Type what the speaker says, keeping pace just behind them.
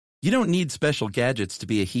You don't need special gadgets to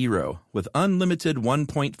be a hero. With unlimited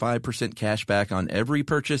 1.5% cash back on every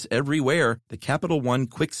purchase everywhere, the Capital One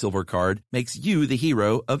Quicksilver Card makes you the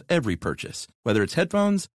hero of every purchase. Whether it's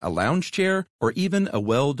headphones, a lounge chair, or even a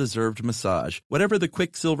well-deserved massage, whatever the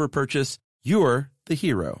Quicksilver purchase, you're the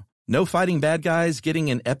hero. No fighting bad guys, getting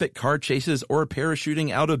in epic car chases, or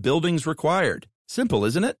parachuting out of buildings required. Simple,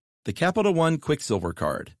 isn't it? The Capital One Quicksilver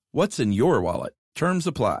Card. What's in your wallet? Terms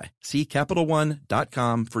apply. See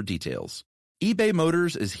CapitalOne.com for details. eBay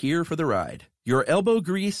Motors is here for the ride. Your elbow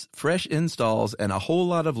grease, fresh installs, and a whole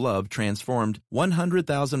lot of love transformed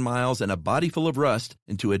 100,000 miles and a body full of rust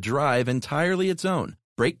into a drive entirely its own.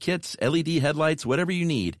 Brake kits, LED headlights, whatever you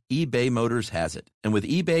need, eBay Motors has it. And with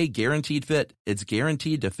eBay Guaranteed Fit, it's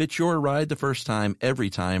guaranteed to fit your ride the first time, every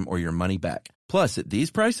time, or your money back. Plus, at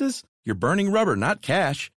these prices, you're burning rubber, not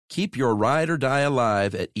cash. Keep your ride or die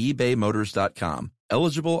alive at ebaymotors.com.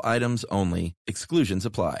 Eligible items only. Exclusions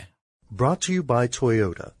apply. Brought to you by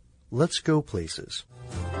Toyota. Let's go places.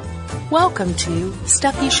 Welcome to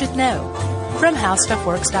Stuff You Should Know from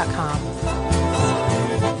HowStuffWorks.com.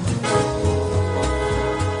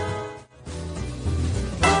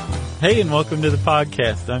 Hey, and welcome to the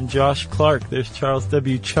podcast. I'm Josh Clark. There's Charles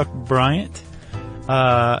W. Chuck Bryant.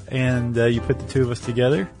 And you put the two of us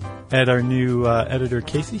together. At our new editor,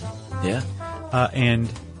 Casey. Yeah. And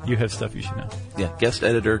you have Stuff You Should Know. Yeah. Guest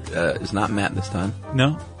editor is not Matt this time.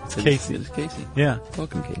 No, it's Casey. It's Casey. Yeah.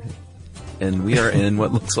 Welcome, Casey. And we are in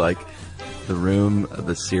what looks like the room of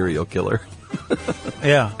a serial killer.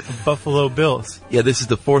 Yeah, Buffalo Bills. Yeah, this is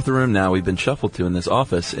the fourth room now we've been shuffled to in this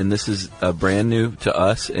office, and this is brand new to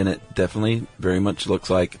us, and it definitely very much looks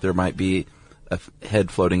like there might be a head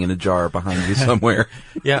floating in a jar behind you somewhere.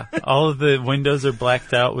 Yeah, all of the windows are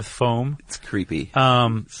blacked out with foam. It's creepy.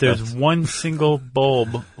 There's one single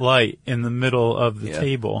bulb light in the middle of the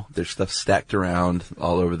table. There's stuff stacked around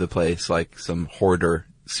all over the place, like some hoarder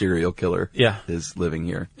serial killer is living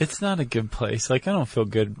here. It's not a good place. Like, I don't feel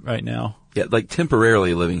good right now. Yeah, like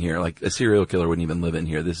temporarily living here. Like a serial killer wouldn't even live in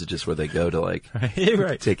here. This is just where they go to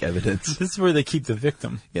right. take evidence. This is where they keep the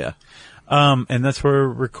victim. Yeah. And that's where we're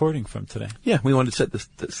recording from today. Yeah, we wanted to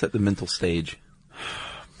set the mental stage.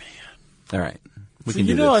 Oh, man. All right. We so, can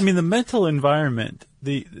do this. I mean, the mental environment,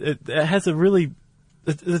 it has a really,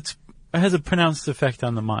 it has a pronounced effect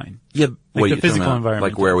on the mind. Yeah. Like the physical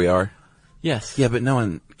environment. Like where we are? Yes. Yeah, but no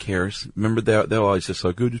one cares. Remember, they'll always just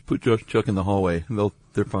like, go just put Chuck in the hallway and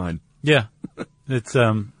they're fine. Yeah. It's,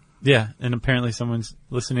 yeah. And apparently someone's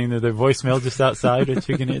listening to their voicemail just outside, which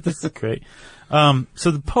you can hear. This is great. So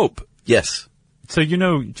the Pope. Yes. So you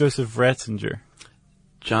know Joseph Ratzinger?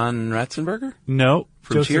 John Ratzenberger? No.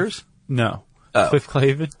 From Cheers? No. Oh. Cliff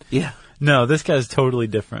Clavin? Yeah. No, this guy's totally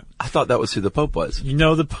different. I thought that was who the Pope was. You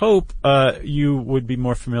know the Pope, you would be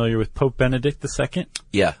more familiar with Pope Benedict II.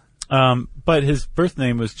 Yeah. But his birth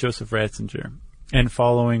name was Joseph Ratzinger. And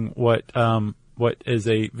following what is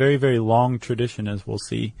a very, very long tradition, as we'll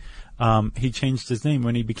see, he changed his name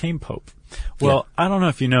when he became Pope. Well, I don't know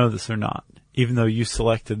if you know this or not, even though you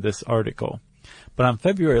selected this article. But on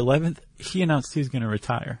February 11th, he announced he was going to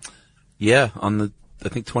retire. Yeah, on I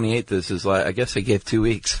think 28th, this is I guess they gave 2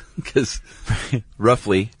 weeks, because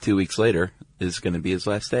roughly 2 weeks later is going to be his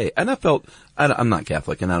last day. And I'm not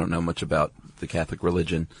Catholic, and I don't know much about the Catholic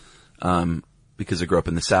religion, because I grew up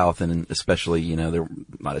in the South, and especially, there are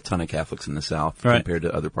not a ton of Catholics in the South compared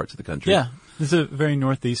to other parts of the country. Yeah, it's a very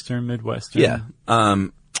northeastern, midwestern. Yeah.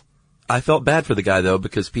 I felt bad for the guy, though,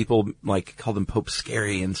 because people, called him Pope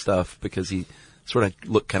Scary and stuff, because he sort of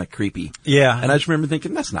looked kind of creepy. Yeah. And I just remember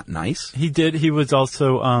thinking, that's not nice. He did. He was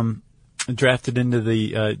also drafted into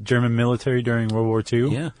the German military during World War II.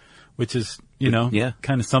 Yeah. Which is,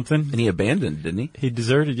 kind of something. And he abandoned, didn't he? He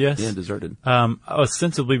deserted, yes. Yeah, deserted.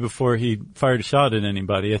 Ostensibly before he fired a shot at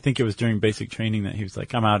anybody. I think it was during basic training that he was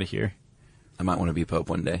like, I'm out of here. I might want to be Pope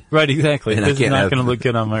one day. Right, exactly. And this is not going to look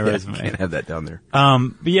good on my resume. I can't have that down there.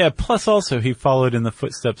 But yeah, plus also he followed in the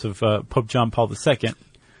footsteps of Pope John Paul II.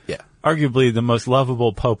 Yeah. Arguably the most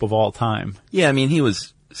lovable pope of all time. Yeah, I mean, he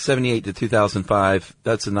was 78 to 2005.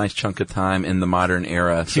 That's a nice chunk of time in the modern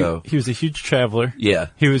era. So he was a huge traveler. Yeah.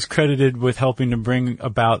 He was credited with helping to bring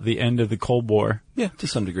about the end of the Cold War. Yeah, to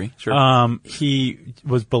some degree. Sure. He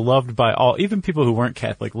was beloved by all, even people who weren't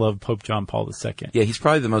Catholic loved Pope John Paul II. Yeah, he's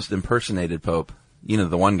probably the most impersonated pope.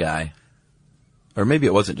 The one guy. Or maybe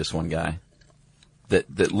it wasn't just one guy. That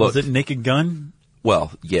looked. Was it Naked Gun?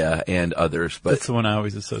 Well, yeah, and others, but. That's the one I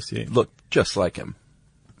always associate. Looked just like him.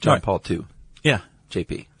 John Paul II. Yeah.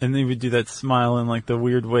 JP. And he would do that smile and the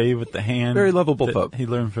weird wave with the hand. Very lovable pope. He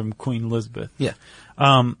learned from Queen Elizabeth. Yeah.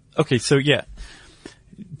 Okay, so yeah.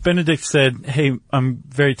 Benedict said, "Hey, I'm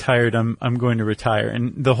very tired. I'm going to retire."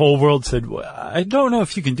 And the whole world said, well, "I don't know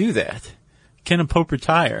if you can do that. Can a pope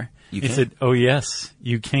retire?" He said, "Oh yes,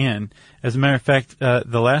 you can." As a matter of fact,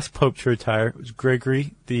 the last pope to retire was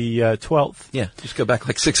Gregory the 12th. Yeah, just go back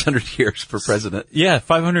like 600 years for president. Yeah,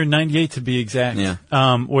 598 to be exact.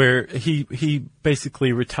 Yeah. Where he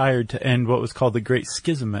basically retired to end what was called the Great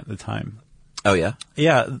Schism at the time. Oh yeah?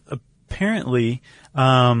 Yeah, apparently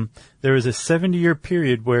there was a 70-year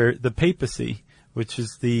period where the papacy, which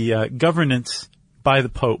is the governance by the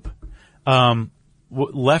Pope,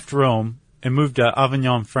 left Rome and moved to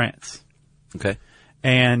Avignon, France. Okay.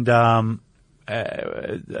 And I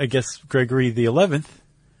guess Gregory the 11th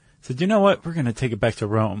said, "You know what? We're going to take it back to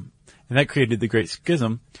Rome." And that created the Great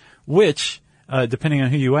Schism, which, depending on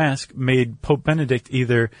who you ask, made Pope Benedict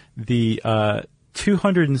either the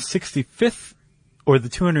 265th or the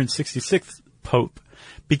 266th Pope,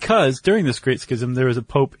 because during this Great Schism there was a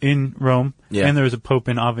Pope in Rome and there was a Pope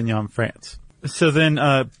in Avignon, France. So then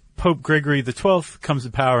Pope Gregory the 12th comes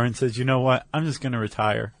to power and says, "You know what? I'm just going to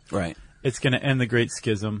retire. Right. It's going to end the Great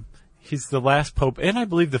Schism." He's the last Pope, and I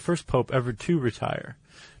believe the first Pope ever to retire.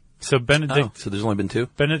 So Benedict, so there's only been two?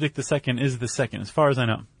 Benedict II is the second, as far as I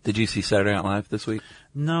know. Did you see Saturday Night Live this week?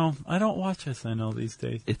 No, I don't watch SNL these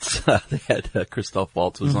days. It's they had Christoph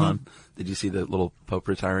Waltz was on. Did you see the little Pope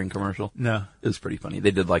retiring commercial? No. It was pretty funny.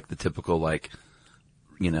 They did like the typical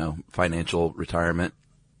financial retirement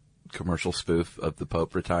commercial spoof of the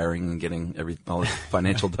Pope retiring and getting all his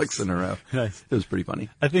financial ducks in a row. Nice. It was pretty funny.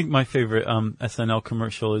 I think my favorite SNL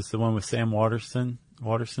commercial is the one with Sam Waterston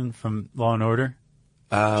from Law and Order.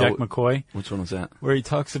 Jack McCoy. Which one was that? Where he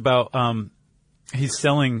talks about he's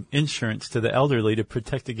selling insurance to the elderly to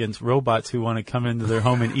protect against robots who want to come into their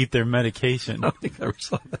home and eat their medication. I don't think I ever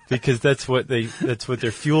saw that. Because that's what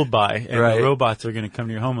they're fueled by, and right. The robots are going to come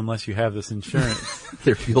to your home unless you have this insurance.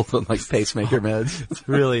 They're fueled on like pacemaker meds. It's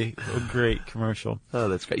really a great commercial. Oh,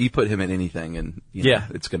 that's great. You put him in anything and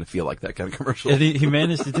it's going to feel like that kind of commercial. And he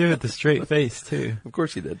managed to do it with a straight face too. Of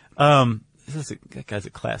course he did. That guy's a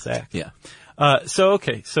class act. Yeah. So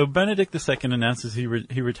Benedict II announces he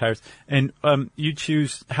retires, and you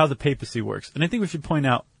choose how the papacy works. And I think we should point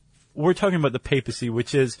out, we're talking about the papacy,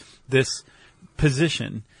 which is this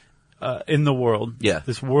position in the world,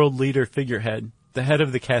 this world leader figurehead, the head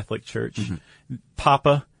of the Catholic Church,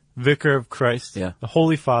 Papa, Vicar of Christ, the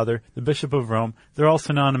Holy Father, the Bishop of Rome. They're all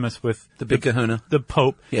synonymous with the big kahuna, the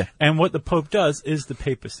Pope. Yeah. And what the Pope does is the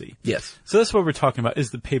papacy. Yes. So that's what we're talking about,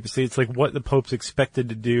 is the papacy. It's like what the Pope's expected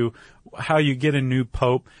to do, how you get a new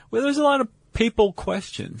Pope. Well, there's a lot of papal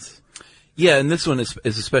questions. Yeah, and this one is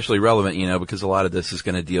especially relevant, because a lot of this is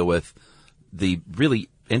going to deal with the really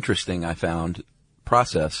interesting, I found,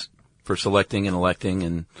 process for selecting and electing,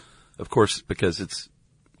 and of course, because it's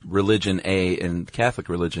religion A and Catholic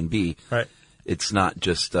religion B. Right. It's not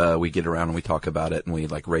just we get around and we talk about it and we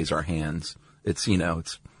like raise our hands. It's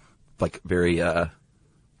it's like very I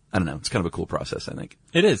don't know. It's kind of a cool process, I think.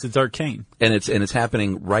 It is. It's arcane, and it's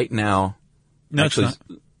happening right now. No, actually, it's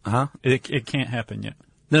not. It can't happen yet.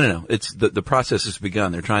 No. It's the process has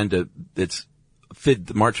begun. They're trying to.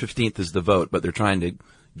 March 15th is the vote, but they're trying to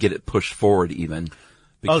get it pushed forward even.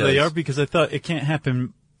 Because, they are, because I thought it can't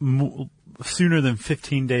happen sooner than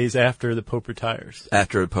 15 days after the Pope retires.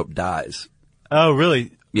 After the Pope dies. Oh,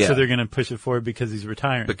 really? Yeah. So they're going to push it forward because he's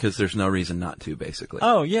retiring. Because there's no reason not to, basically.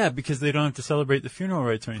 Oh, yeah, because they don't have to celebrate the funeral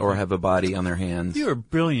rites or anything. Or have a body on their hands. You are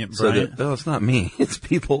brilliant, Brian. So it's not me. It's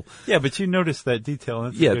people. Yeah, but you noticed that detail.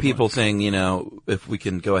 That's people saying, if we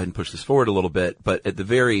can go ahead and push this forward a little bit. But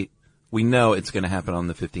we know it's going to happen on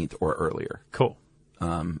the 15th or earlier. Cool.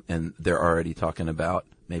 And they're already talking about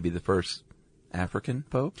maybe the first African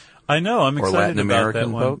Pope. I know. I'm excited Latin about American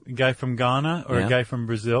that one. Pope. A guy from Ghana or a guy from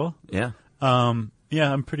Brazil. Yeah. Yeah,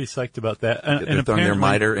 I'm pretty psyched about that. They're throwing their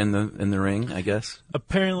mitre in the ring, I guess.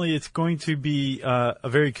 Apparently, it's going to be a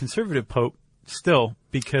very conservative Pope still,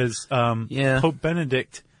 because Pope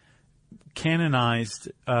Benedict canonized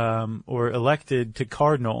or elected to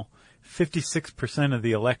cardinal 56% of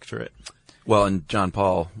the electorate. Well, and John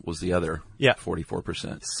Paul was the other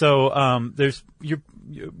 44%. So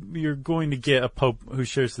you're going to get a Pope who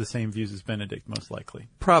shares the same views as Benedict, most likely.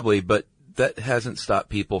 Probably, but that hasn't stopped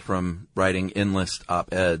people from writing endless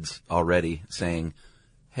op-eds already saying,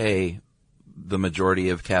 hey, the majority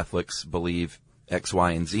of Catholics believe X,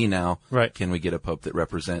 Y, and Z now. Right. Can we get a Pope that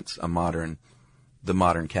represents the modern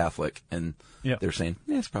Catholic? And they're saying,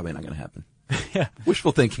 it's probably not going to happen. Yeah.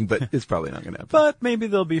 Wishful thinking, but it's probably not going to happen. But maybe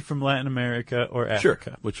they'll be from Latin America or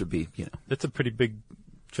Africa. Sure, which would be, That's a pretty big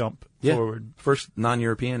jump forward. First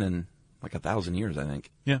non-European in like 1,000 years, I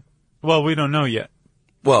think. Yeah. Well, we don't know yet.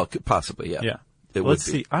 Well, possibly, yeah. Yeah. It Let's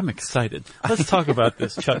would be. see. I'm excited. Let's talk about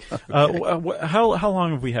this, Chuck. How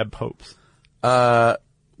long have we had popes?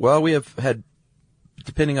 Well, we have had,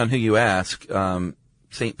 depending on who you ask,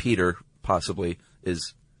 St. Peter possibly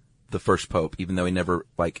is the first pope, even though he never,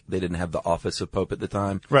 they didn't have the office of pope at the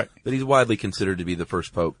time. Right. But he's widely considered to be the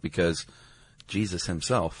first pope because Jesus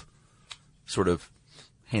himself sort of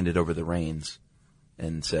handed over the reins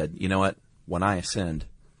and said, you know what, when I ascend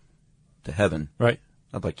to heaven, Right.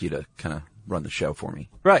 I'd like you to kind of run the show for me.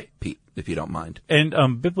 Right. Pete, if you don't mind.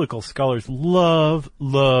 And biblical scholars love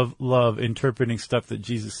interpreting stuff that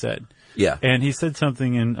Jesus said. Yeah. And he said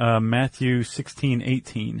something in Matthew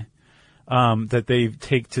 16:18 that they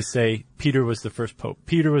take to say Peter was the first pope.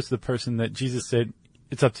 Peter was the person that Jesus said,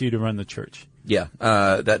 it's up to you to run the church. Yeah.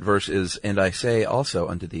 That verse is, and I say also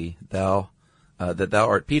unto thee, that thou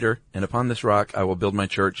art Peter, and upon this rock I will build my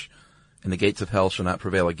church, and the gates of hell shall not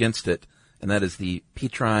prevail against it. And that is the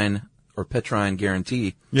Petrine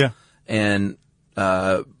guarantee. Yeah. And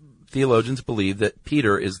theologians believe that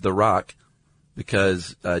Peter is the rock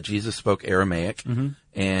because Jesus spoke Aramaic,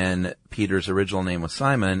 and Peter's original name was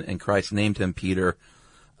Simon, and Christ named him Peter,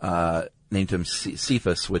 named him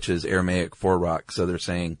Cephas, which is Aramaic for rock. So they're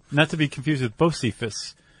saying, Not to be confused with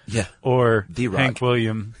Bocephus yeah, or The Rock. Hank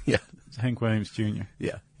Williams Jr.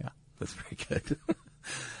 Yeah. Yeah. That's very good.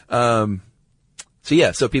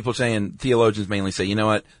 So people saying, theologians mainly say, you know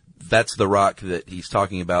what, that's the rock that he's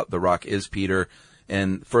talking about. The rock is Peter.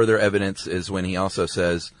 And further evidence is when he also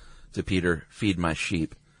says to Peter, feed my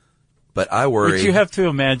sheep. But I worry. Which you have to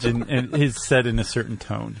imagine is said in a certain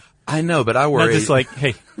tone. I know, but I worry. Not just like,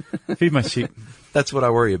 hey, feed my sheep. That's what I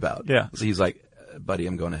worry about. Yeah. So he's like, buddy,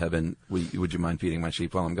 I'm going to heaven. Would you mind feeding my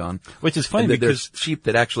sheep while I'm gone? Which is funny and because there's sheep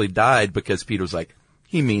that actually died because Peter was like,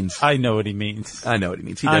 he means. I know what he means. I know what he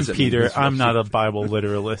means. He I'm doesn't mean Peter. his real I'm not a sheep. Bible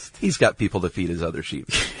literalist. He's got people to feed his other sheep.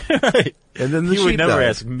 Right. And then the He would sheep never died.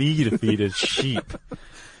 ask me to feed his sheep.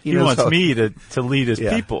 He knows wants how- me to lead his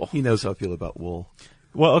Yeah. people. He knows how I feel about wool.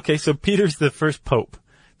 Well, okay, so Peter's the first pope.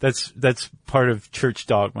 That's part of church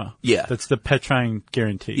dogma. Yeah. That's the Petrine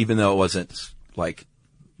guarantee. Even though it wasn't like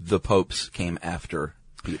the popes came after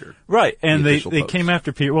Peter. Right, and The they official popes. came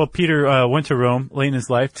after Peter. Well, Peter went to Rome late in his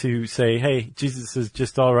life to say, hey, Jesus is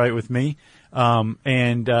just all right with me.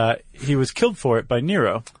 And he was killed for it by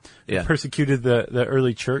Nero. Yeah. He persecuted the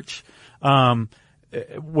early church,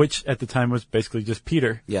 which at the time was basically just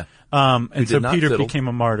Peter. Yeah. And Who so did not Peter fiddle. became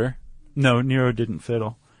a martyr. No, Nero didn't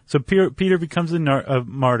fiddle. So Peter becomes a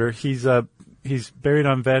martyr. He's buried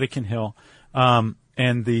on Vatican Hill.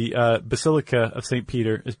 And the Basilica of St.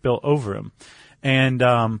 Peter is built over him. And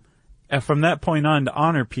from that point on, to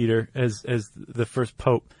honor Peter as the first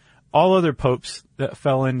pope, all other popes that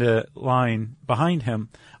fell into line behind him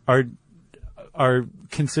are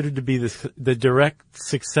considered to be the direct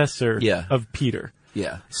successor Yeah. of Peter.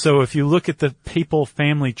 Yeah. So if you look at the papal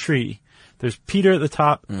family tree, there's Peter at the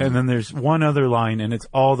top, and then there's one other line, and it's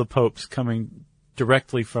all the popes coming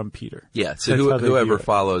directly from Peter. Yeah. So That's how they whoever view it.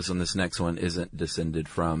 follows on this next one isn't descended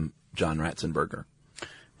from John Ratzenberger.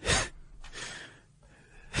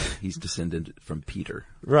 He's descended from Peter.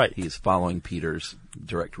 Right. He is following Peter's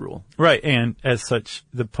direct rule. Right, and as such,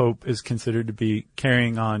 the Pope is considered to be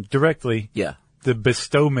carrying on directly Yeah. the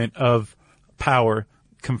bestowment of power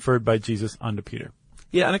conferred by Jesus onto Peter.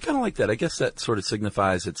 Yeah, and I kind of like that. I guess that sort of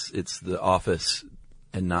signifies it's the office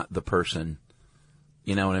and not the person.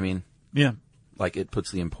 You know what I mean? Yeah. Like it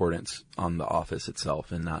puts the importance on the office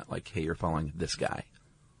itself and not like, hey, you're following this guy.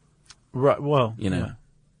 Right, well, You know, yeah.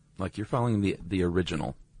 like you're following the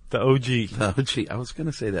original. The OG. Oh, gee, I was going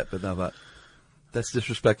to say that, but then I thought that's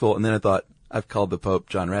disrespectful. And then I thought I've called the Pope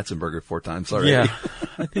John Ratzenberger 4 times already. Yeah,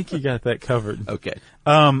 I think you got that covered. Okay.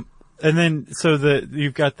 And then, so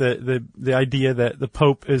you've got the idea that the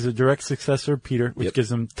Pope is a direct successor of Peter, which Yep.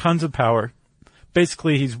 gives him tons of power.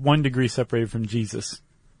 Basically, he's 1 degree separated from Jesus,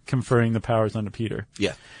 conferring the powers onto Peter.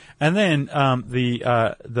 Yeah. And then, a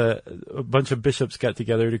bunch of bishops got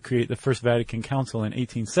together to create the First Vatican Council in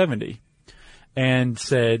 1870 and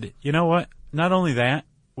said, you know what? Not only that,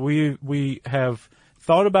 we have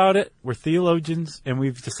thought about it, we're theologians, and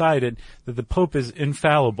we've decided that the Pope is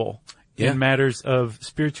infallible Yeah. in matters of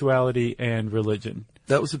spirituality and religion.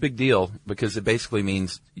 That was a big deal because it basically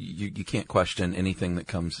means you can't question anything that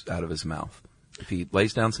comes out of his mouth. If he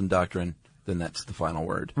lays down some doctrine, then that's the final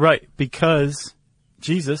word. Right, because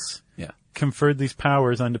Jesus Yeah. conferred these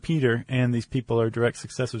powers onto Peter, and these people are direct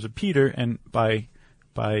successors of Peter, and by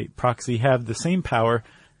proxy have the same power.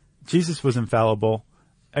 Jesus was infallible,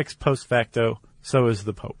 ex post facto, so is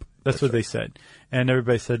the Pope. That's what they said. And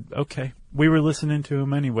everybody said, okay, we were listening to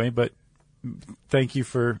him anyway, but thank you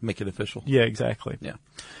for... Make it official. Yeah, exactly. Yeah.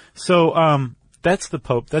 So, That's the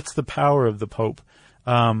Pope. That's the power of the Pope.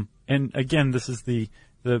 And again, this is the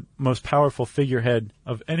most powerful figurehead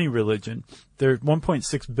of any religion. There are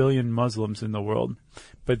 1.6 billion Muslims in the world,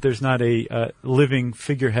 but there's not a living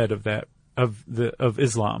figurehead of that, of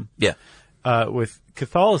Islam. Yeah. With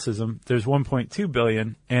Catholicism, there's 1.2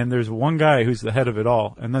 billion, and there's one guy who's the head of it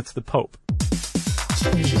all, and that's the Pope.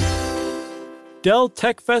 Dell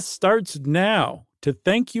Tech Fest starts now. To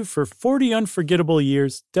thank you for 40 unforgettable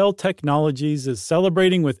years, Dell Technologies is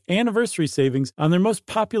celebrating with anniversary savings on their most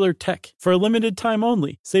popular tech. For a limited time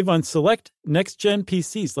only, save on select next-gen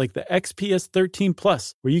PCs like the XPS 13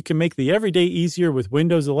 Plus, where you can make the everyday easier with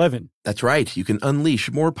Windows 11. That's right. You can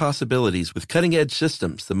unleash more possibilities with cutting-edge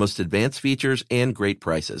systems, the most advanced features, and great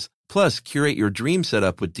prices. Plus, curate your dream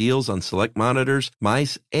setup with deals on select monitors,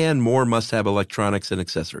 mice, and more must-have electronics and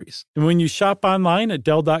accessories. And when you shop online at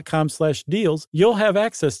Dell.com/deals, you'll have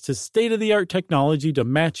access to state-of-the-art technology to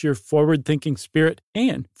match your forward-thinking spirit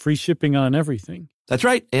and free shipping on everything. That's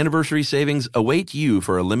right. Anniversary savings await you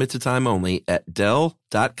for a limited time only at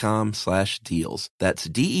Dell.com/deals. That's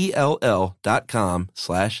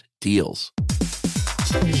DELL.com/deals.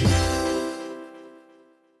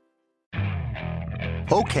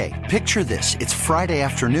 Okay, picture this. It's Friday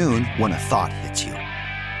afternoon when a thought hits you.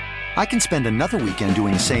 I can spend another weekend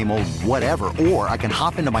doing the same old whatever, or I can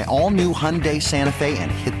hop into my all-new Hyundai Santa Fe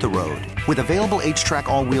and hit the road. With available H-Track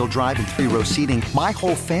all-wheel drive and 3-row seating, my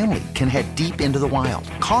whole family can head deep into the wild.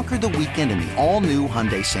 Conquer the weekend in the all-new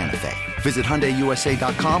Hyundai Santa Fe. Visit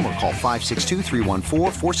HyundaiUSA.com or call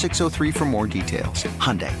 562-314-4603 for more details.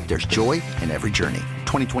 Hyundai, there's joy in every journey.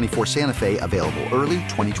 2024 Santa Fe, available early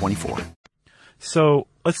 2024. So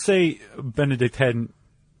let's say Benedict hadn't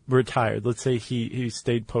retired. Let's say he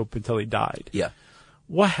stayed Pope until he died. Yeah.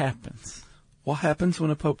 What happens? What happens when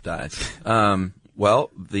a pope dies? Well,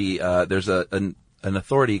 there's an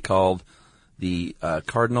authority called the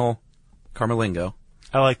Cardinal Carmelingo.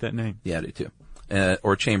 I like that name. Yeah, I do too.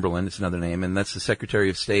 Or Chamberlain, it's another name, and that's the Secretary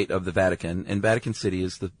of State of the Vatican. And Vatican City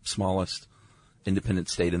is the smallest independent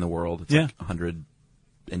state in the world. It's like 100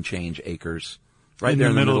 and change acres. Right there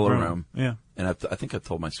in the middle of Rome. Yeah. And I think I've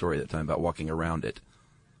told my story that time about walking around it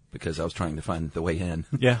because I was trying to find the way in.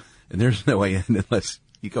 Yeah. And there's no way in unless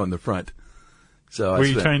you go in the front. So Were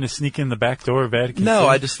you trying to sneak in the back door of Vatican No, City?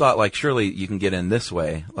 I just thought, surely you can get in this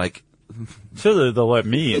way. Surely they'll let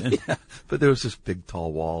me in. Yeah, but there was just big,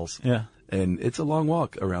 tall walls. Yeah. And it's a long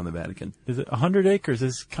walk around the Vatican. Is it 100 acres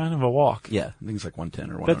is kind of a walk. Yeah, I think it's like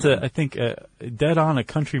 110 or 100. That's I think, dead on a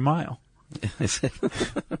country mile. As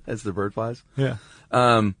the bird flies? Yeah.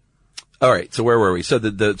 All right, so where were we? So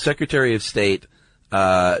the Secretary of State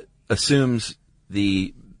assumes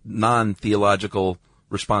the non-theological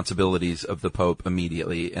responsibilities of the Pope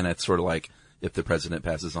immediately, and it's sort of like if the president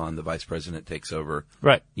passes on, the vice president takes over.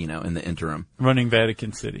 Right. In the interim. Running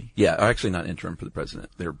Vatican City. Yeah, actually not interim for the president.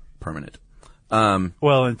 They're permanent.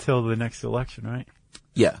 Well, until the next election, right?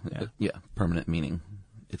 Yeah. Permanent meaning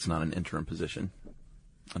it's not an interim position,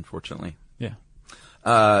 unfortunately. Yeah.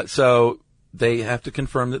 So they have to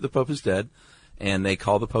confirm that the Pope is dead, and they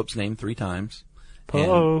call the Pope's name 3 times.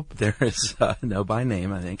 Pope. And there is, no, by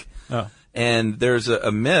name, I think. Oh. And there's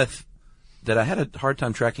a myth that I had a hard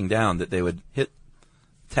time tracking down that they would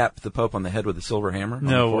tap the Pope on the head with a silver hammer.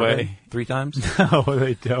 No way. 3 times. No,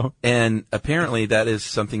 they don't. And apparently that is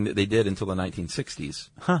something that they did until the 1960s.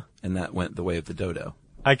 Huh. And that went the way of the dodo.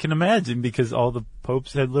 I can imagine because all the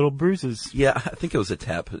popes had little bruises. Yeah, I think it was a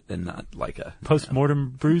tap and not like a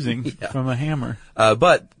post-mortem bruising from a hammer.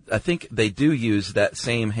 But I think they do use that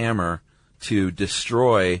same hammer to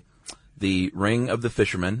destroy the ring of the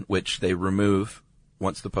fisherman, which they remove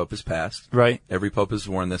once the Pope has passed. Right. Every Pope has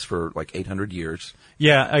worn this for 800 years.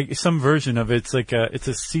 Yeah, some version of it's like it's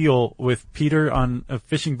a seal with Peter on a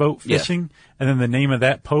fishing boat fishing, and then the name of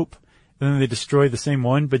that Pope. And then they destroy the same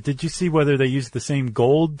one. But did you see whether they used the same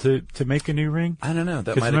gold to make a new ring? I don't know.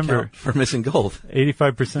 That might account for missing gold.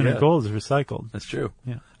 85% of gold is recycled. That's true.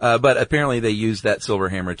 Yeah. But apparently they used that silver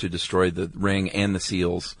hammer to destroy the ring and the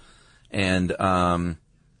seals. And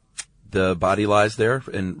the body lies there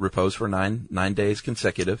in repose for nine days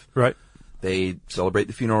consecutive. Right. They celebrate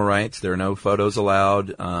the funeral rites. There are no photos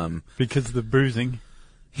allowed. Because of the bruising.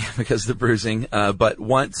 Yeah, because of the bruising. But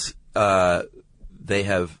once they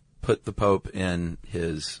have put the Pope in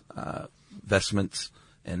his vestments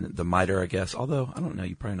and the mitre, I guess. Although, I don't know,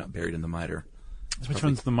 you're probably not buried in the mitre. Which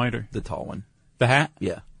one's the mitre? The tall one. The hat?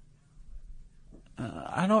 Yeah.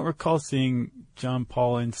 I don't recall seeing John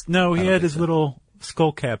Paul in... No, he had his little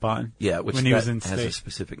skull cap on. Yeah, which when he was in has state. a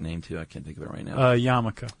specific name, too. I can't think of it right now.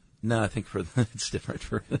 Yarmulke. No, I think it's different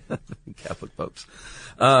for Catholic popes.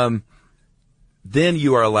 Then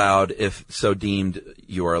you are allowed, if so deemed,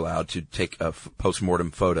 you are allowed to take a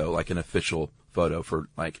post-mortem photo, like an official photo for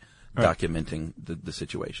like documenting the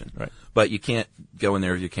situation. Right. But you can't go in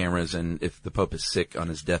there with your cameras, and if the Pope is sick on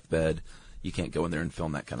his deathbed, you can't go in there and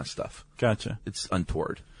film that kind of stuff. Gotcha. It's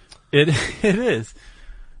untoward. It is.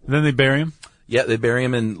 Then they bury him. Yeah, they bury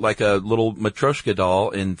him in like a little Matryoshka doll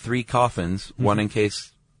in 3 coffins, one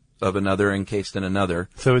encased of another, encased in another.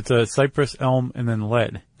 So it's a cypress, elm, and then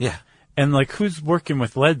lead. Yeah. And like, who's working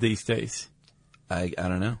with lead these days? I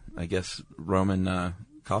don't know. I guess Roman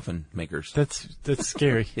coffin makers. That's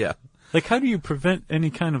scary. Yeah. Like, how do you prevent any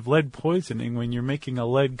kind of lead poisoning when you're making a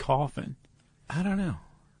lead coffin? I don't know.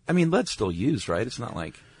 I mean, lead's still used, right? It's not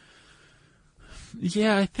like...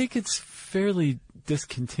 Yeah, I think it's fairly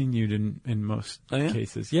discontinued in most Oh, yeah?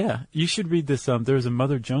 cases. Yeah. You should read this. There was a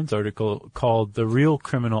Mother Jones article called The Real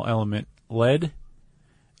Criminal Element, Lead.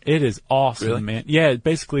 It is awesome, Really? man. Yeah,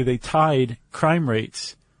 basically they tied crime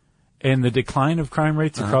rates and the decline of crime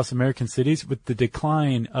rates across American cities with the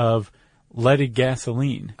decline of leaded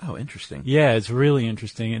gasoline. Oh, interesting. Yeah, it's really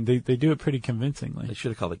interesting, and they do it pretty convincingly. They should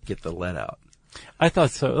have called it Get the Lead Out. I thought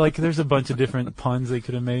so. Like, there's a bunch of different puns they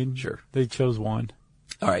could have made. Sure. They chose one.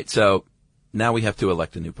 All right, so now we have to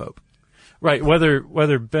elect a new pope. Right, whether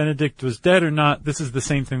Benedict was dead or not, this is the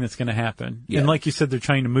same thing that's going to happen. Yeah. And like you said, they're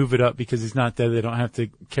trying to move it up because he's not dead. They don't have to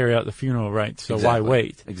carry out the funeral rites, so Exactly. why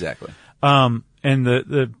wait? Exactly. And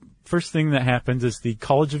the first thing that happens is the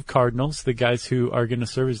College of Cardinals, the guys who are going to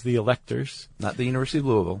serve as the electors. Not the University of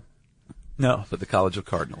Louisville, No. but the College of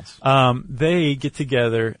Cardinals. They get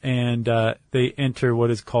together and they enter what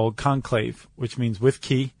is called conclave, which means with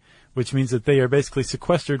key, which means that they are basically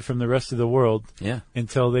sequestered from the rest of the world Yeah.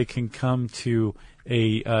 until they can come to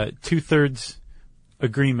a 2/3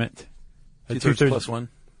 agreement. A 2/3 plus 1?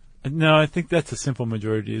 No, I think that's a simple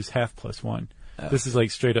majority, is half plus 1. Oh. This is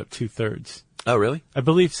like straight up 2/3. Oh, really? I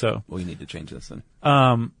believe so. Well, we need to change this then.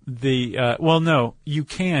 Well, no, you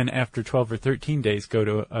can after 12 or 13 days go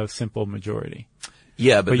to a simple majority.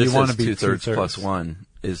 Yeah, but But you this wanna is be 2/3 2/3. plus 1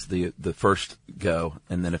 is the first go,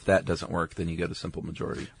 and then if that doesn't work, then you go to simple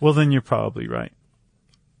majority. Well, then you're probably right.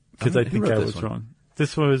 Because I Who think wrote I this was one? wrong.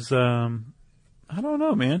 This was, I don't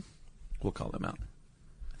know, man. We'll call them out.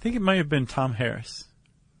 I think it might have been Tom Harris.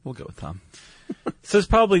 We'll go with Tom. So it's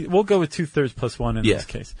probably, we'll go with 2/3 plus 1 in Yeah. this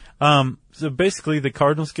case. So basically the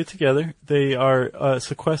Cardinals get together. They are,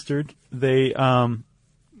 sequestered. They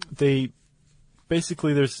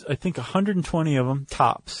basically there's, I think 120 of them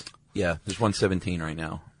tops. Yeah, there's 117 right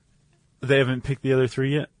now. They haven't picked the other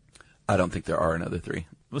 3 yet. I don't think there are another 3.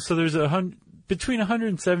 Well, so there's between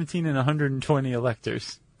 117 and 120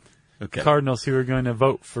 electors. Okay. Cardinals who are going to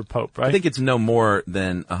vote for Pope, right? I think it's no more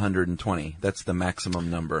than 120. That's the maximum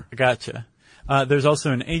number. Gotcha. There's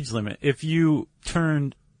also an age limit. If you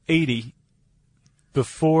turned 80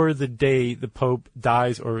 before the day the Pope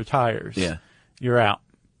dies or retires, Yeah. you're out.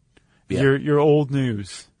 Yeah. You're old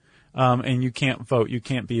news. And you can't vote. You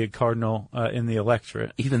can't be a cardinal in the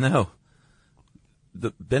electorate. Even though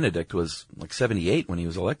the Benedict was like 78 when he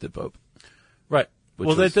was elected Pope. Right. Which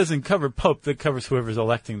Well, was- that doesn't cover Pope. That covers whoever's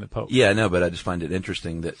electing the Pope. Yeah, I know, but I just find it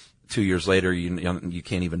interesting that 2 years later you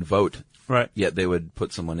can't even vote. Right. Yet they would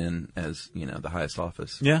put someone in as, the highest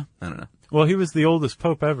office. Yeah. I don't know. Well, he was the oldest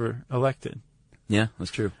Pope ever elected. Yeah,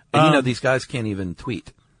 that's true. And these guys can't even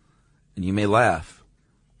tweet. And you may laugh,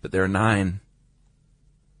 but there are 9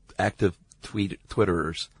 active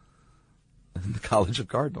Twitterers in the College of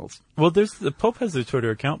Cardinals. Well, the Pope has a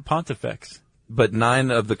Twitter account, Pontifex. But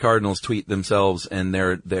 9 of the Cardinals tweet themselves, and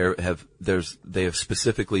they have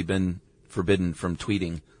specifically been forbidden from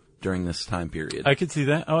tweeting during this time period. I could see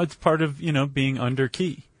that. Oh, it's part of, being under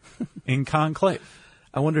key in conclave.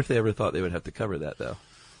 I wonder if they ever thought they would have to cover that, though.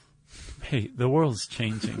 Hey, the world's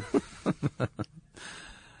changing.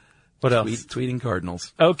 What else? Tweeting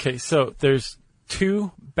Cardinals. Okay, so there's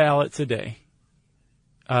 2 ballots a day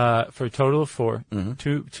for a total of 4.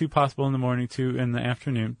 Mm-hmm. Two possible in the morning, 2 in the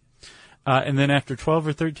afternoon. And then after 12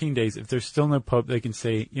 or 13 days, if there's still no Pope, they can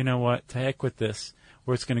say, you know what, to heck with this.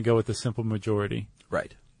 We're just going to go with the simple majority,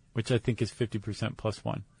 Right. which I think is 50% plus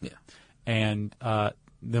 1. Yeah, And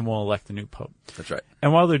then we'll elect a new Pope. that's right.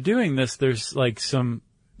 And while they're doing this, there's like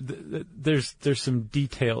there's some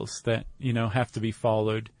details that, have to be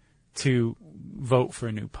followed to vote for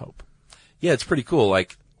a new Pope. Yeah, it's pretty cool.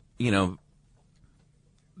 Like,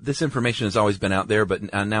 this information has always been out there, but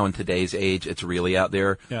now in today's age, it's really out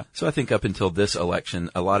there. Yeah. So I think up until this election,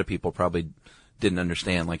 a lot of people probably didn't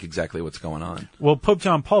understand like exactly what's going on. Well, Pope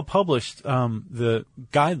John Paul published the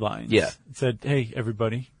guidelines. Yeah. It said, hey,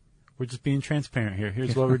 everybody, we're just being transparent here.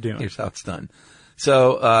 Here's what we're doing. Here's how it's done.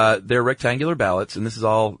 So they're rectangular ballots, and this is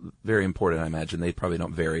all very important, I imagine. They probably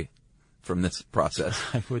don't vary from this process.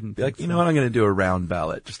 I wouldn't Be like, think you so. know what, I'm going to do a round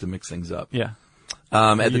ballot just to mix things up. Yeah.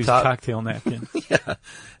 At the Use top, cocktail napkin. yeah,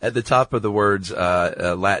 at the top of the words,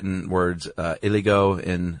 Latin words, "Eligo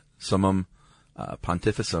in summum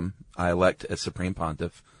pontificum," I elect as supreme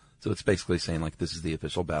pontiff. So it's basically saying like this is the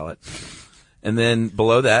official ballot. And then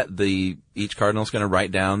below that, each cardinal is going to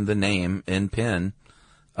write down the name in pen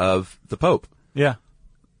of the Pope. Yeah.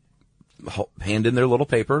 Hand in their little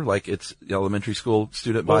paper like it's elementary school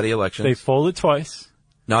student body elections. They fold it twice.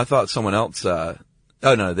 No, I thought someone else.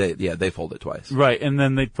 They fold it twice. Right, and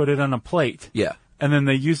then they put it on a plate. Yeah. And then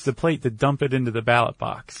they use the plate to dump it into the ballot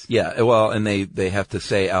box. Yeah, well, and they have to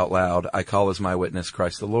say out loud, "I call as my witness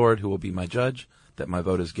Christ the Lord, who will be my judge, that my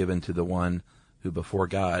vote is given to the one who before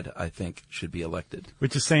God I think should be elected."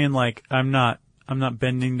 Which is saying like, I'm not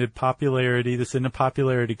bending to popularity. This isn't a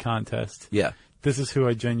popularity contest. Yeah. This is who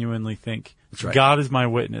I genuinely think. That's right. God is my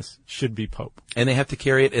witness, should be Pope. And they have to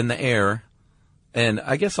carry it in the air. And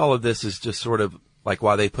I guess all of this is just sort of like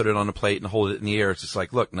while they put it on a plate and hold it in the air, it's just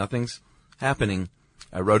like, look, nothing's happening.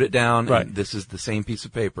 I wrote it down, Right. and this is the same piece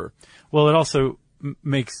of paper. Well, it also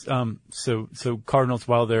makes, so cardinals,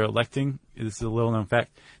 while they're electing, this is a little known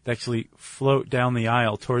fact, they actually float down the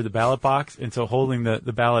aisle toward the ballot box, and so holding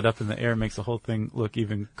the ballot up in the air makes the whole thing look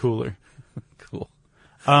even cooler. Cool.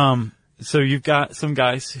 So you've got some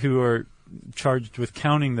guys who are charged with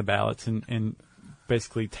counting the ballots and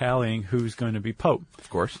basically tallying who's going to be Pope. Of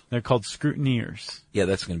course. They're called scrutineers. Yeah,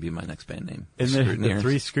 that's going to be my next band name. And the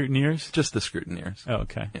 3 scrutineers? Just the scrutineers. Oh,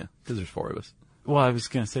 okay. Yeah, because there's 4 of us. Well, I was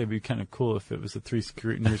going to say it'd be kind of cool if it was the 3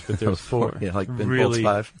 scrutineers, but there was 4. Yeah, like Ben Folds really,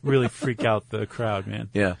 5. really freak out the crowd, man.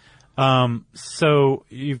 Yeah. So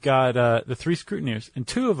you've got the 3 scrutineers, and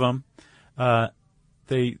 2 of them, so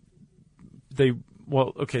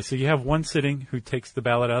you have one sitting who takes the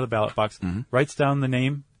ballot out of the ballot box, writes down the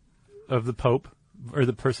name of the Pope, or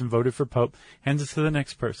the person voted for Pope, hands it to the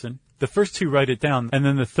next person. The first 2 write it down, and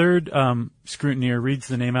then the third scrutineer reads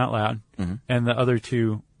the name out loud, and the other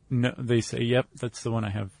 2, they say, yep, that's the one I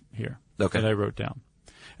have here Okay. that I wrote down.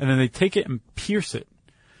 And then they take it and pierce it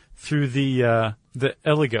through the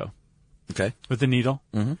eligo Okay. with the needle,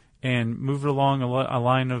 and move it along a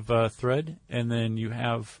line of thread, and then you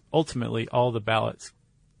have ultimately all the ballots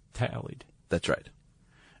tallied. That's right.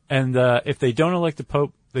 And if they don't elect the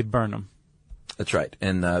Pope, they burn them. That's right.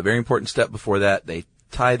 And a very important step before that, they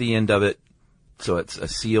tie the end of it so it's a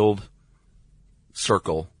sealed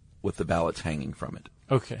circle with the ballots hanging from it.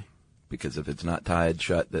 Okay. Because if it's not tied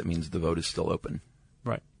shut, that means the vote is still open.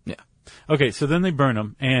 Right. Yeah. Okay, so then they burn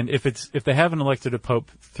them, and if they haven't elected a Pope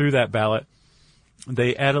through that ballot,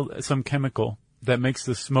 they add some chemical that makes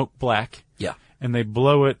the smoke black. Yeah. And they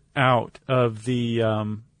blow it out of the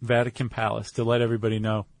Vatican Palace to let everybody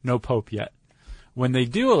know, no Pope yet. When they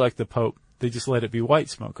do elect the Pope, they just let it be white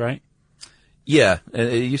smoke, right? Yeah. And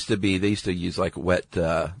it used to be, they used to use like wet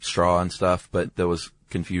straw and stuff, but there was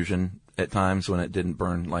confusion at times when it didn't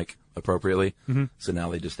burn like appropriately. So now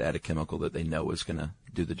they just add a chemical that they know is going to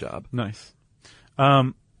do the job. Nice.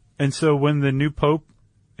 And so when the new Pope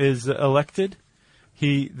is elected,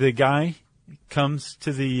 the guy comes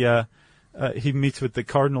to he meets with the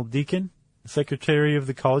Cardinal Deacon, Secretary of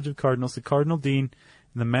the College of Cardinals, the Cardinal Dean,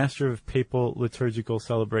 and the Master of Papal Liturgical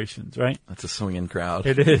Celebrations, right? That's a swinging crowd.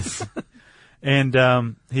 It is.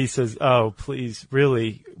 And he says, "Oh, please,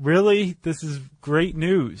 really, this is great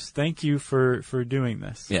news. Thank you for doing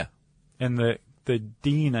this." Yeah. And the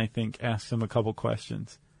dean, I think, asked him a couple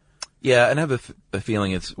questions. Yeah, and I have a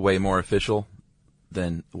feeling it's way more official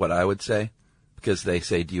than what I would say, because they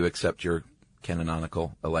say, "Do you accept your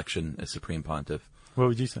canonical election as Supreme Pontiff?" What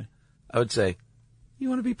would you say? I would say, "You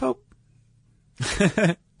want to be Pope?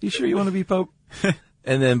 You sure you want to be Pope?"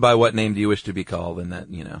 And then, by what name do you wish to be called? And that,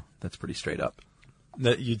 that's pretty straight up.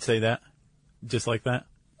 That you'd say that, just like that.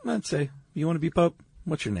 I'd say, "You want to be Pope?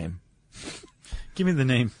 What's your name?" Give me the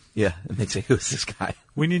name. Yeah, and they'd say, "Who's this guy?"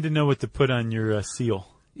 We need to know what to put on your seal.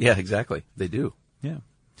 Yeah, exactly. They do. Yeah.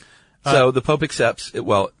 So the Pope accepts it.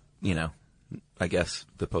 Well, I guess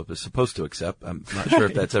the Pope is supposed to accept. I'm not sure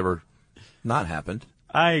if that's ever not happened.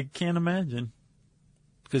 I can't imagine.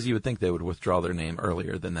 Because you would think they would withdraw their name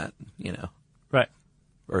earlier than that, Right.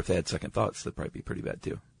 Or if they had second thoughts, that'd probably be pretty bad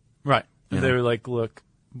too. Right. And Yeah. they were like, look,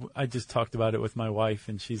 I just talked about it with my wife,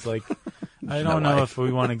 and she's like, I My don't know wife. if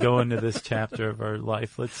we want to go into this chapter of our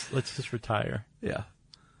life. Let's just retire. Yeah.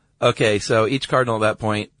 Okay, so each cardinal at that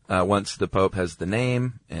point, once the Pope has the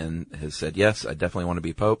name and has said, yes, I definitely want to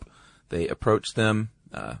be Pope, they approach them,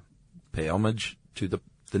 pay homage to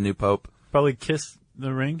the new Pope. Probably kiss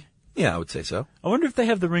the ring. Yeah, I would say so. I wonder if they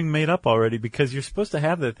have the ring made up already, because you're supposed to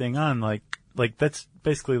have that thing on. Like that's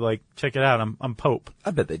basically like, check it out, I'm Pope.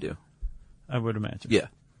 I bet they do. I would imagine. Yeah.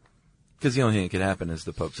 Because the only thing that could happen is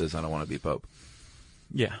the Pope says, I don't want to be Pope.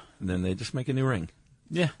 Yeah. And then they just make a new ring,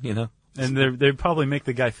 Yeah. you know? And they probably make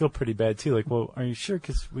the guy feel pretty bad too. Like, well, are you sure?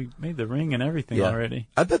 Because we made the ring and everything already.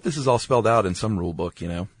 I bet this is all spelled out in some rule book, you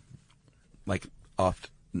know? Like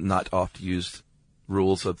not oft used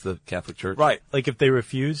rules of the Catholic Church. Right. Like if they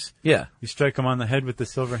refuse, Yeah. you strike them on the head with the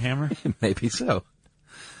silver hammer. Maybe so.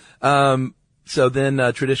 So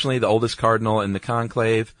then, traditionally, the oldest cardinal in the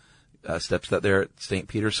conclave steps out there at St.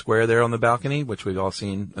 Peter's Square there on the balcony, which we've all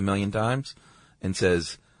seen a million times, and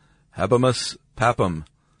says, Habemus Papam.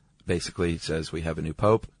 Basically says we have a new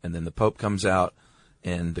pope, and then the pope comes out,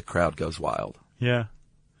 and the crowd goes wild. Yeah.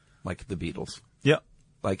 Like the Beatles. Yep.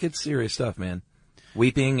 Like, it's serious stuff, man.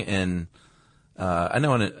 Weeping, and I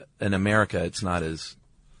know in America it's not as...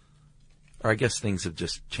 Or I guess things have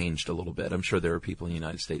just changed a little bit. I'm sure there are people in the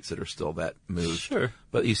United States that are still that moved. Sure.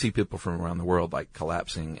 But you see people from around the world, like,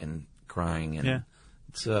 collapsing and crying, and Yeah.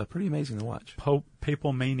 it's pretty amazing to watch.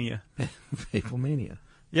 Papal mania. Papal mania.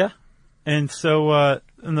 Yeah. And so,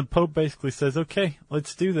 and the Pope basically says, okay,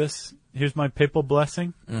 let's do this. Here's my papal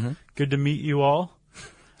blessing. Mm-hmm. Good to meet you all.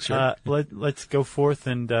 Sure. Let's go forth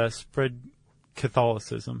and spread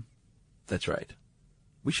Catholicism. That's right.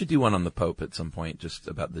 We should do one on the Pope at some point, just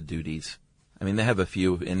about the duties. I mean, they have a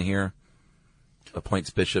few in here.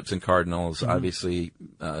 Appoints bishops and cardinals, obviously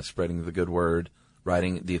spreading the good word,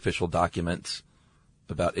 writing the official documents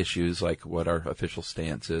about issues like what our official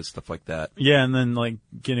stance is, stuff like that. Yeah, and then like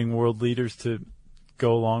getting world leaders to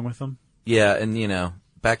go along with them. Yeah, and you know,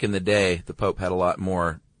 back in the day, the Pope had a lot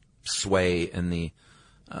more sway in the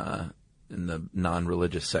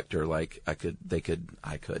non-religious sector. Like I could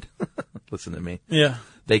listen to me. Yeah.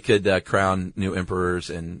 They could crown new emperors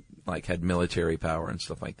and like had military power and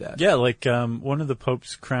stuff like that. Yeah, like one of the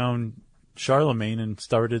popes crowned Charlemagne and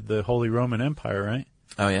started the Holy Roman Empire, right?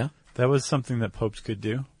 Oh yeah? That was something that popes could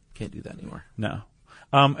do. Can't do that anymore. No.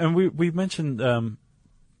 And we mentioned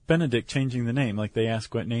Benedict changing the name. Like they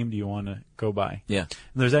ask, what name do you want to go by? Yeah. And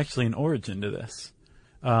there's actually an origin to this.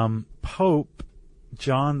 Pope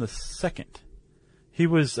John II, he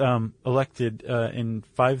was elected in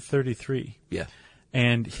 533. Yeah.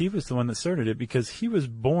 And he was the one that started it because he was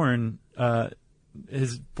born,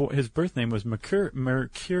 his birth name was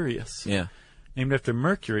Mercurius. Yeah. Named after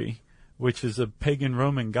Mercury, which is a pagan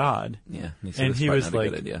Roman god. Yeah. And he was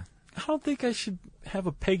like, good idea. I don't think I should have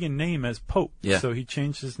a pagan name as Pope. Yeah. So he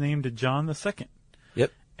changed his name to John II.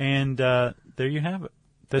 Yep. And there you have it.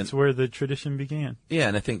 That's where the tradition began. Yeah,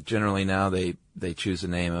 and I think generally now they choose a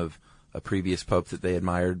name of a previous pope that they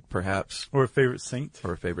admired, perhaps. Or a favorite saint.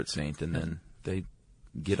 Or a favorite saint, and then they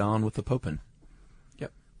get on with the poping.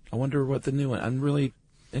 Yep. I wonder what the new one... I'm really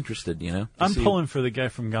interested, you know? I'm pulling for the guy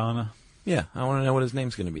from Ghana. Yeah, I want to know what his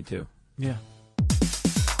name's going to be, too. Yeah.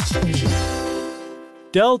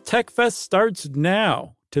 Dell Tech Fest starts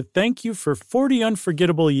now. To thank you for 40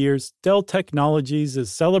 unforgettable years, Dell Technologies is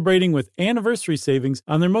celebrating with anniversary savings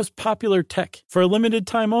on their most popular tech. For a limited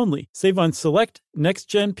time only, save on select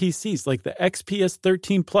next-gen PCs like the XPS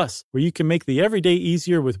 13 Plus, where you can make the everyday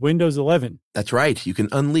easier with Windows 11. That's right. You can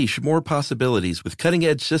unleash more possibilities with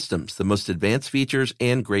cutting-edge systems, the most advanced features,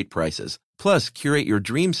 and great prices. Plus, curate your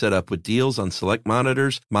dream setup with deals on select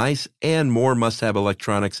monitors, mice, and more must-have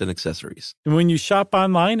electronics and accessories. And when you shop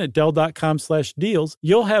online at Dell.com/deals,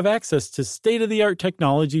 you'll have access to state-of-the-art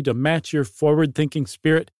technology to match your forward-thinking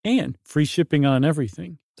spirit and free shipping on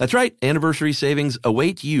everything. That's right. Anniversary savings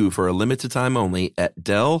await you for a limited time only at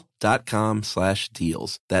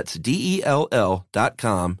Dell.com/deals. That's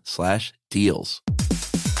DELL.com/deals.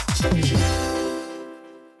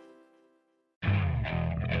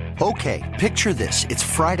 Okay, picture this. It's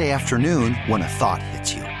Friday afternoon when a thought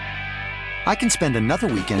hits you. I can spend another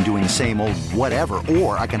weekend doing the same old whatever,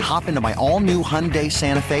 or I can hop into my all-new Hyundai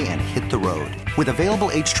Santa Fe and hit the road. With available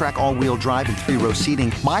H-Track all-wheel drive and 3-row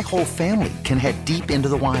seating, my whole family can head deep into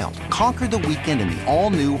the wild. Conquer the weekend in the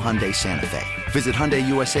all-new Hyundai Santa Fe. Visit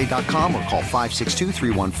HyundaiUSA.com or call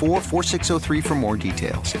 562-314-4603 for more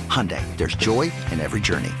details. Hyundai, there's joy in every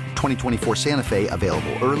journey. 2024 Santa Fe,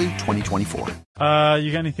 available early 2024.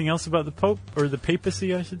 You got anything else about the Pope, or the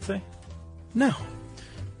papacy, I should say? No.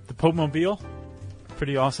 The Pope Mobile?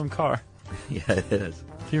 Pretty awesome car. Yeah, it is. Do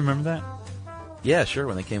you remember that? Yeah, sure.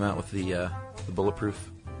 When they came out with the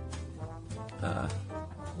bulletproof,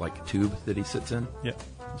 like tube that he sits in. Yeah.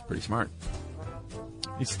 It's pretty smart.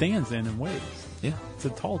 He stands in and waves. Yeah, It's a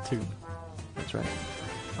tall tube. that's right.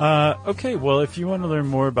 Okay, well, if you want to learn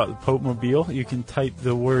more about the Pope Mobile, you can type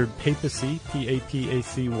the word papacy,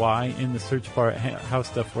 P-A-P-A-C-Y, in the search bar at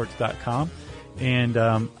howstuffworks.com. And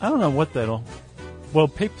I don't know what that'll... Well,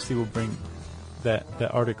 papacy will bring that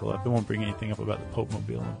article up. It won't bring anything up about the Pope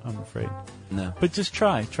Mobile, I'm afraid. No. But just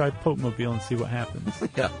try Pope Mobile and see what happens.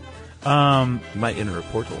 Yeah. You might enter a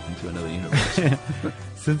portal into another universe.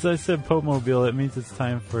 Since I said Pope Mobile, it means it's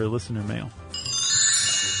time for listener mail.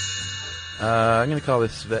 I'm going to call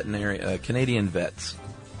this Canadian Vets.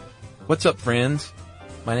 What's up, friends?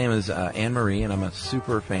 My name is Anne-Marie, and I'm a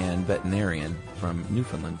super fan veterinarian from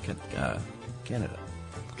Newfoundland, Canada.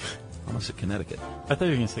 Almost at Connecticut. I thought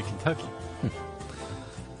you were going to say Kentucky.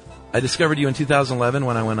 I discovered you in 2011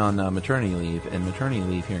 when I went on maternity leave, and maternity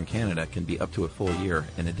leave here in Canada can be up to a full year.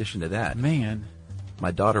 In addition to that, Man.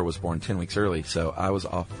 my daughter was born 10 weeks early, so I was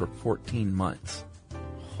off for 14 months.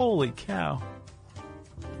 Holy cow.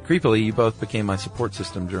 Creepily, you both became my support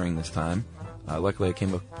system during this time. Luckily, I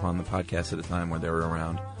came upon the podcast at a time where there were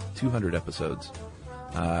around 200 episodes.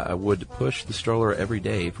 I would push the stroller every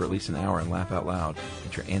day for at least an hour and laugh out loud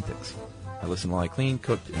at your antics. I listened while I cleaned,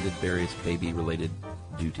 cooked, and did various baby-related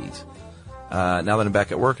duties. Now that I'm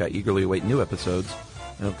back at work, I eagerly await new episodes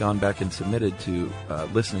and have gone back and submitted to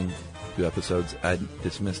listening to episodes I'd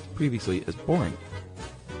dismissed previously as boring.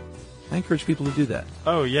 I encourage people to do that.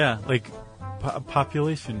 Oh, yeah. Like,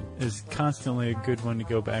 population is constantly a good one to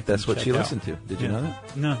go back That's and what check she out. listened to. Did you know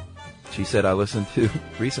that? No. She said, I listened to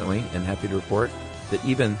recently and happy to report that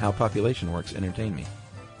even how population works entertained me.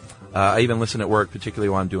 I even listen at work, particularly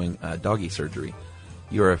while I'm doing doggy surgery.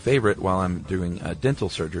 You're a favorite while I'm doing dental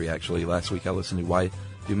surgery, actually. Last week I listened to Why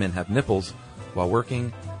Do Men Have Nipples while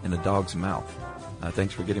working in a dog's mouth.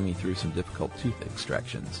 Thanks for getting me through some difficult tooth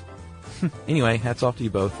extractions. Anyway, hats off to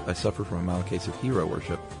you both. I suffer from a mild case of hero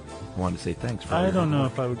worship. I wanted to say thanks for all I your don't know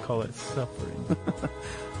work. if I would call it suffering.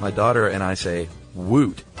 My daughter and I say,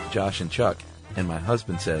 woot, Josh and Chuck. And my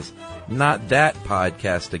husband says, not that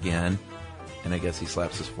podcast again. And I guess he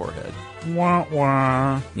slaps his forehead. Wah,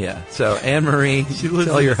 wah. Yeah. So, Anne-Marie, She lives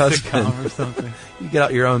tell in your a husband. sitcom or something. You get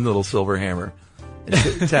out your own little silver hammer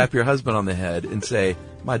and tap your husband on the head and say,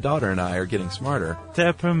 my daughter and I are getting smarter.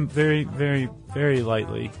 Tap him very, very, very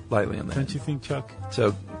lightly. Lightly on the Don't head. you think, Chuck?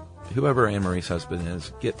 So, whoever Anne-Marie's husband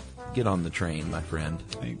is, get on the train, my friend.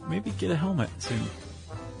 Like, maybe get a helmet soon.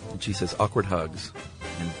 And she says, awkward hugs.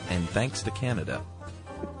 And thanks to Canada.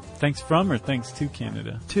 Thanks from or thanks to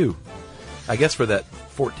Canada? 2. I guess for that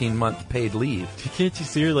 14-month paid leave. Can't you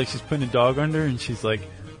see her like she's putting a dog under and she's like,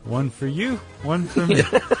 one for you, one for me,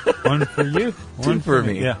 one for you, one for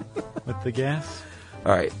me. Yeah, with the gas.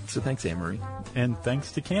 All right. So thanks, Anne-Marie. And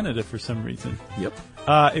thanks to Canada for some reason. Yep.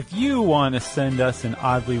 If you want to send us an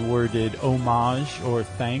oddly worded homage or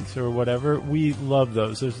thanks or whatever, we love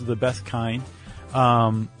those. Those are the best kind.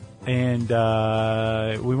 And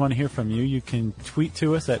we want to hear from you. You can tweet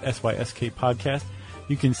to us at SYSK Podcast.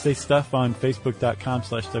 You can say stuff on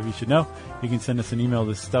Facebook.com/Stuff You Should Know. You can send us an email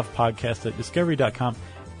to stuffpodcast@discovery.com.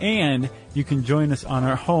 And you can join us on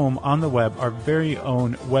our home on the web, our very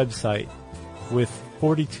own website with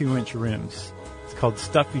 42-inch rims. It's called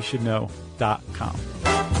StuffYouShouldKnow.com.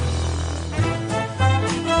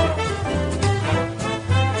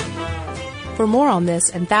 For more on this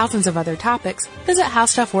and thousands of other topics, visit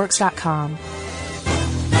HowStuffWorks.com.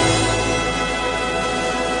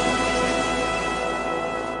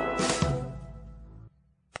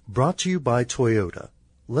 Brought to you by Toyota.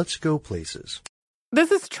 Let's go places.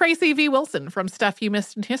 This is Tracy V. Wilson from Stuff You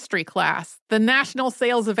Missed in History class. The national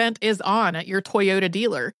sales event is on at your Toyota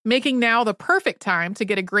dealer, making now the perfect time to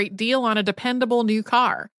get a great deal on a dependable new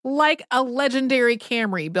car. Like a legendary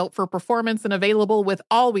Camry built for performance and available with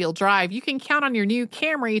all-wheel drive, you can count on your new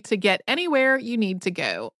Camry to get anywhere you need to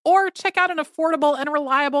go. Or check out an affordable and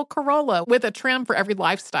reliable Corolla with a trim for every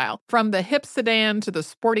lifestyle. From the hip sedan to the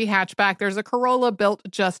sporty hatchback, there's a Corolla built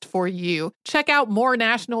just for you. Check out more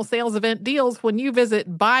national sales event deals when you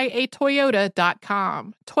visit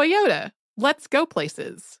buyatoyota.com. Toyota, let's go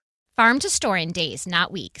places. Farm to store in days,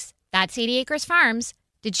 not weeks. That's 80 Acres Farms.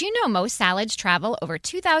 Did you know most salads travel over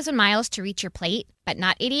 2,000 miles to reach your plate? But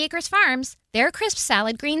not 80 Acres Farms. Their crisp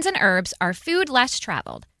salad greens and herbs are food less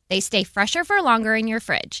traveled. They stay fresher for longer in your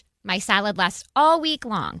fridge. My salad lasts all week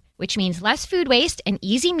long, which means less food waste and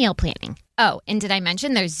easy meal planning. Oh, and did I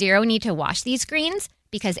mention there's zero need to wash these greens?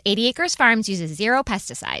 Because 80 Acres Farms uses zero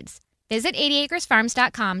pesticides. Visit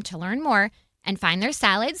 80acresfarms.com to learn more and find their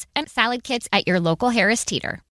salads and salad kits at your local Harris Teeter.